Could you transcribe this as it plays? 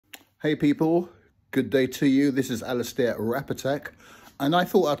Hey people, good day to you. This is Alistair Rap Attack, and I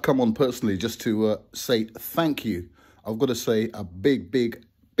thought I'd come on personally just to say thank you. I've got to say a big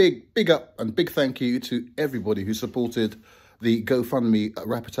up and big thank you to everybody who supported the GoFundMe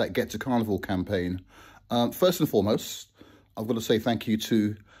Rap Attack Get to Carnival campaign. First and foremost, I've got to say thank you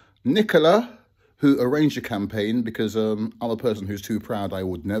to Nicola, who arranged the campaign, because I'm a person who's too proud. I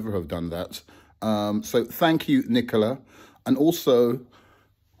would never have done that. So thank you, Nicola. And also,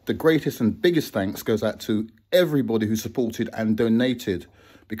 the greatest and biggest thanks goes out to everybody who supported and donated,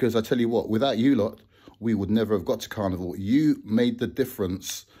 because I tell you what, without you lot, we would never have got to Carnival. You made the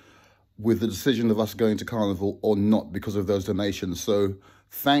difference with the decision of us going to Carnival or not because of those donations. So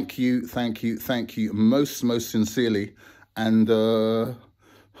thank you most sincerely. And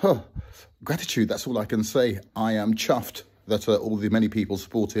gratitude, that's all I can say. I am chuffed that all the many people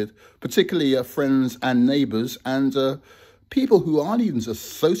supported, particularly friends and neighbours and people who aren't even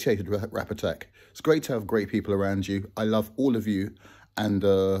associated with Rap Attack. It's great to have great people around you. I love all of you, and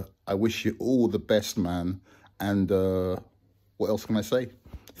I wish you all the best, man. And what else can I say?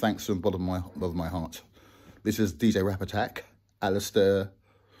 Thanks from the bottom of my heart. This is DJ Rap Attack, Alistair,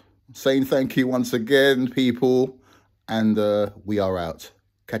 saying thank you once again, people. And we are out.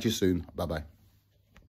 Catch you soon. Bye-bye.